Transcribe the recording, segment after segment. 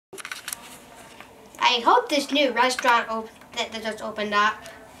I hope this new restaurant that just opened up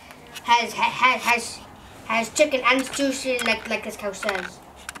has chicken and sushi like this cow says.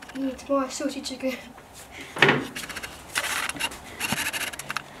 It's more sushi chicken.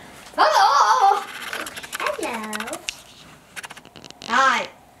 Hello. Hello. Hi.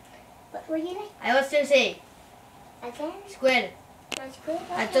 What were you like? I want sushi. Again? Squid. That's good.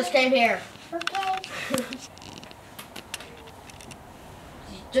 Okay. I just came here. Okay.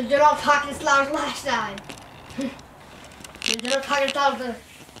 You're not talking as loud as last time. You're not talking as loud as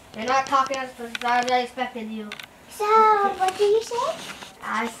you're not talking as loud as I expected you. So, what did you say?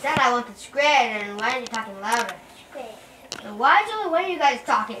 I said I wanted squid, and why are you talking louder? Squid. So when are you guys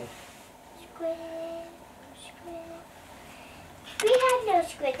talking? Squid. Squid. We had no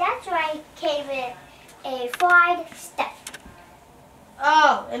squid. That's why I came with a fried stuff.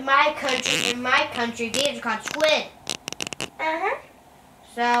 Oh, in my country, these are called squid. Uh-huh.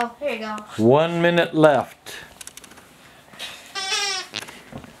 So, here you go. 1 minute left.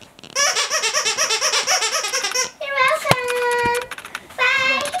 You're welcome.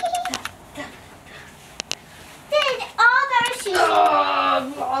 Bye. This is all our sushi.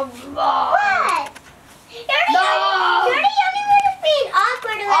 What? You're the only one who's being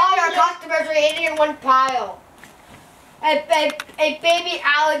awkward All around our here. customers are eating in one pile. A baby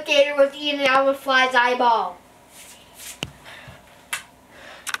alligator was eating an almondfly's eyeball.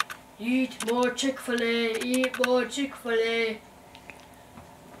 Eat more Chick-fil-A. Eat more Chick-fil-A.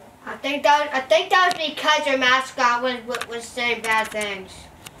 I think that was because your mascot was saying bad things.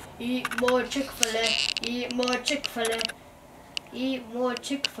 Eat more Chick-fil-A. Eat more Chick-fil-A. Eat more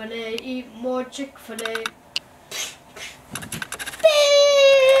Chick-fil-A. Eat more Chick-fil-A.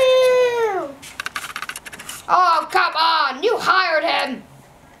 Boo! Oh, come on! You hired him!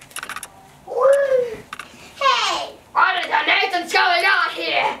 Hey, What is Nathan's going on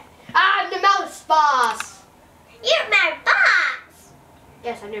here? I'm the mouse boss! you're my boss.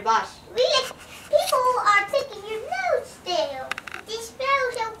 Yes, I'm your boss. People are picking your nose still. They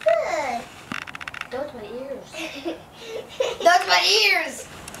smell so good. Those are my ears. Those are my ears!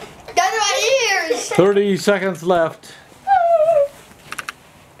 Those are my ears! 30 seconds left.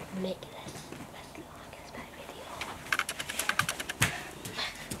 Make this as long as my video.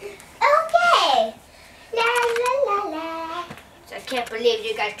 Okay. La la la la. So I can't believe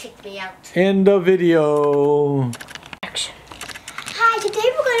you guys kicked me out. End of video. Action. Hi, today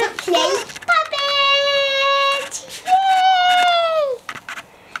we're going to play puppets. Yay!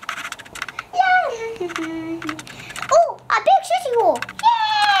 Oh, a big sushi roll.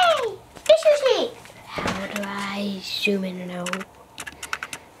 Yay! Big sushi. How do I zoom in and out?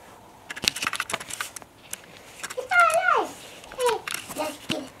 It's not alive. Hey, let's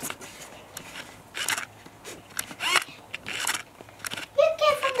get it. You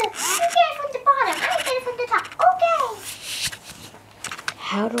get it from the bottom. I get it from the top. Okay.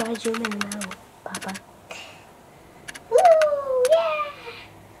 How do I zoom in and out, Papa? Woo, yeah.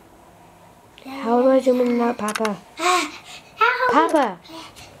 How do I zoom in and out, Papa? Papa!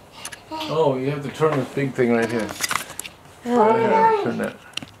 Oh, you have to turn this big thing right here. Oh, Right okay. here. Turn that.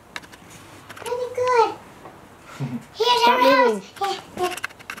 Pretty good. Here's Stop our house. moving.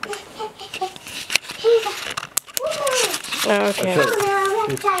 Okay.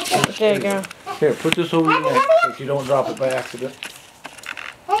 That's it. There you go. Here, put this over your neck so you don't drop it by accident.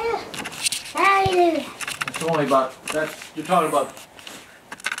 It's only about, you're talking about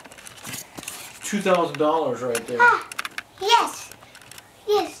 $2,000 right there. Yes.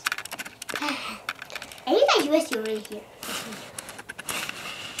 Yes. And you guys wish you were in here.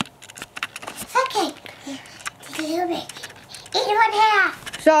 Okay. Take a little bit. Eat it one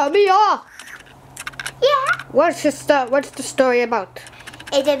half. So, Mia, Yeah. what's the story about?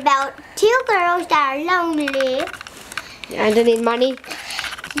 It's about two girls that are lonely. And they need money,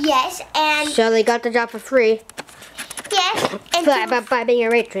 Yes, and so they got the job for free yes, and by being a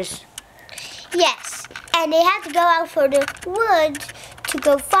waitress. yes, and they have to go out for the woods to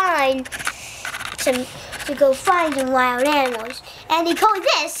go find some wild animals, and they call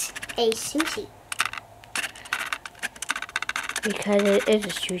this a sushi. Because it is a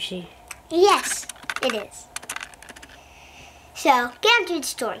sushi. Yes, it is. So get on to the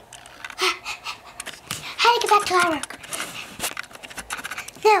story. How do you get back to our work?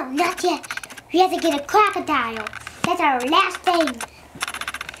 No, not yet. We have to get a crocodile. That's our last thing.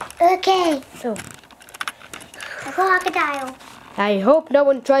 Okay, So, a crocodile. I hope no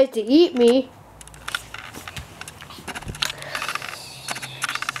one tries to eat me.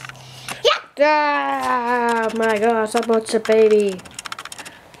 Ah, my gosh, almost a baby.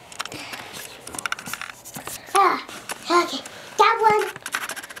 Okay, that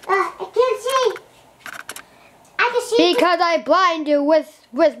one. Because I blind you with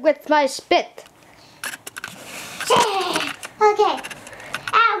my spit. Okay.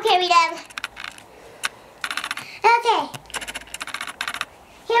 I'll carry them. Okay.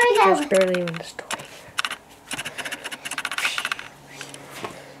 Here we go. Just barely in the story.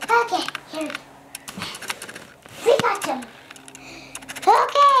 Okay, here we go. We got them.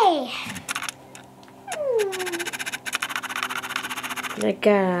 Okay. I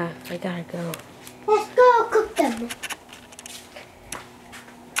gotta go. Let's go cook them.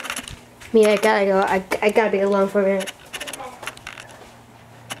 Mia, I gotta go. I gotta be alone for a minute.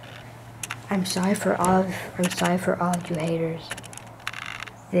 I'm sorry for all of you haters.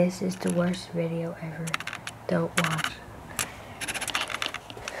 This is the worst video ever. Don't watch.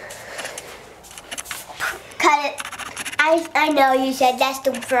 Cut it. I know you said that's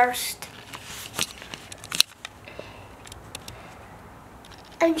the worst.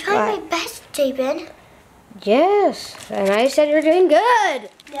 I'm trying my best, Jayvyn. Yes, and I said you're doing good.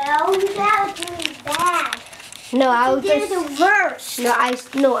 No, you are doing bad. No, I was You're just. the worst. I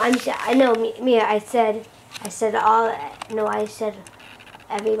know, Mia. I said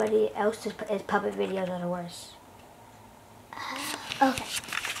everybody else's puppet videos are the worst. Okay.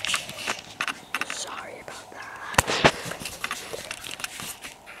 Sorry about that.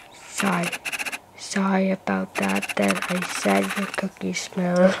 Sorry about that. That I said your cookies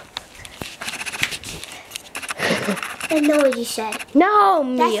smell. I know what you said. No,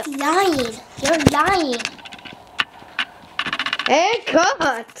 Mia. That's lying. You're lying. Hey,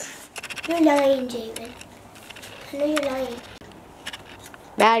 cut. You're lying, Jayvyn. I know you're lying.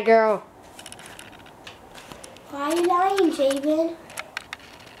 Bad girl. Why are you lying, Jayvyn?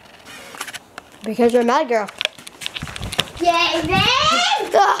 Because you're a mad girl.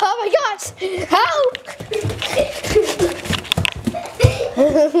 Jayvyn! Oh my gosh! Help!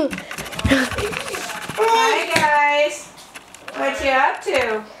 Hi guys. What you up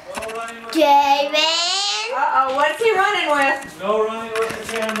to? Jayvyn! Uh-oh, what's he running with? No running with the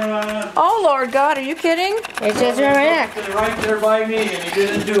camera. Oh Lord God, are you kidding? It's just right there. It's right there by me and he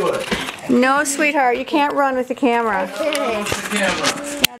didn't do it. No, sweetheart, you can't run with the camera. With the camera.